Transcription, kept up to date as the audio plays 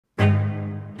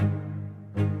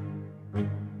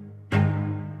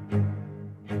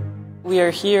We are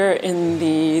here in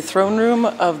the throne room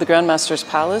of the Grand Master's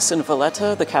Palace in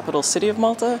Valletta, the capital city of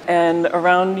Malta. And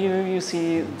around you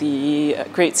see the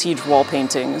Great Siege wall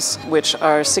paintings, which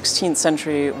are 16th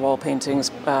century wall paintings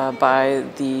by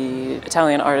the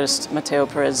Italian artist Matteo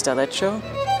Perez d'Aleccio.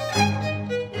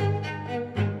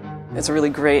 It's a really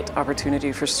great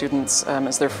opportunity for students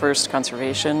as their first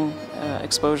conservation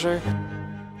exposure.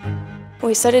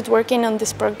 We started working on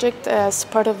this project as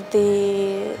part of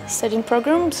the studying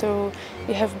program, so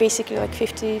we have basically like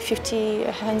 50-50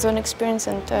 hands-on experience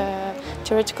and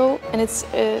theoretical. And it's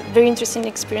a very interesting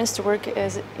experience to work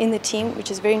in the team,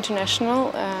 which is very international.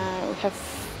 We have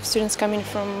students coming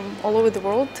from all over the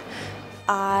world.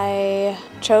 I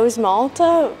chose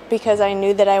Malta because I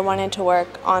knew that I wanted to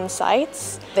work on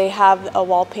sites. They have a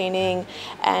wall painting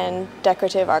and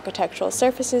decorative architectural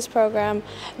surfaces program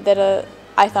that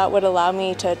I thought would allow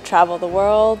me to travel the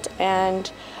world and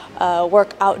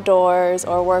work outdoors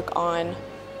or work on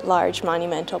large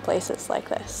monumental places like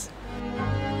this.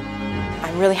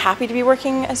 I'm really happy to be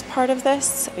working as part of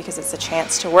this because it's a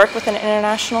chance to work with an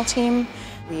international team.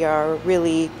 We are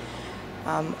really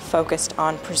focused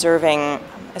on preserving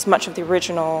as much of the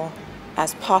original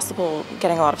as possible,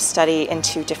 getting a lot of study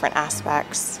into different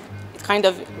aspects. It kind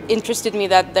of interested me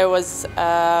that there was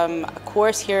a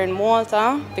course here in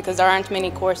Malta, because there aren't many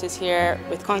courses here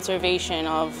with conservation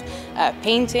of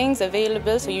paintings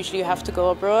available, so usually you have to go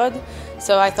abroad.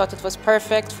 So I thought it was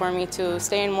perfect for me to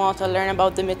stay in Malta, learn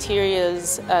about the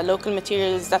materials, local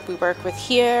materials that we work with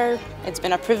here. It's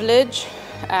been a privilege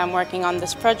working on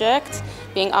this project.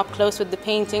 Being up close with the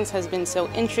paintings has been so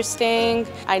interesting.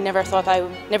 I never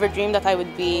dreamed that I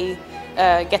would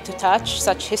get to touch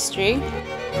such history.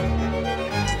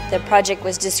 The project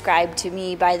was described to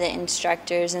me by the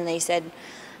instructors, and they said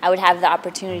I would have the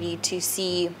opportunity to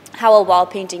see how a wall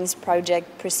paintings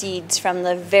project proceeds from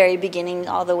the very beginning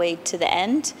all the way to the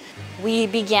end. We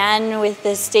began with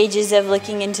the stages of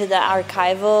looking into the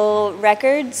archival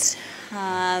records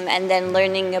and then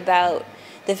learning about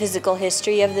the physical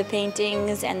history of the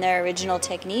paintings and their original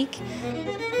technique.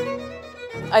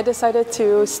 I decided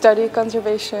to study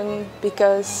conservation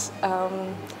because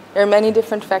there are many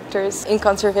different factors in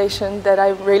conservation that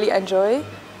I really enjoy.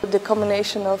 The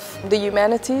combination of the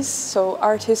humanities, so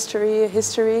art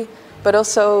history, but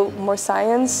also more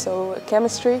science, so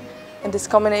chemistry, and this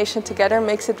combination together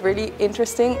makes it really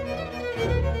interesting.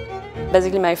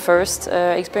 Basically my first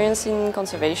experience in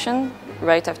conservation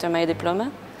right after my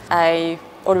diploma. I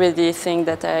already think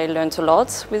that I learned a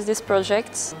lot with this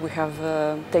project. We have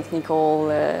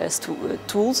technical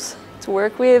tools to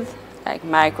work with, like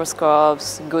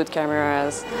microscopes, good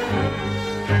cameras.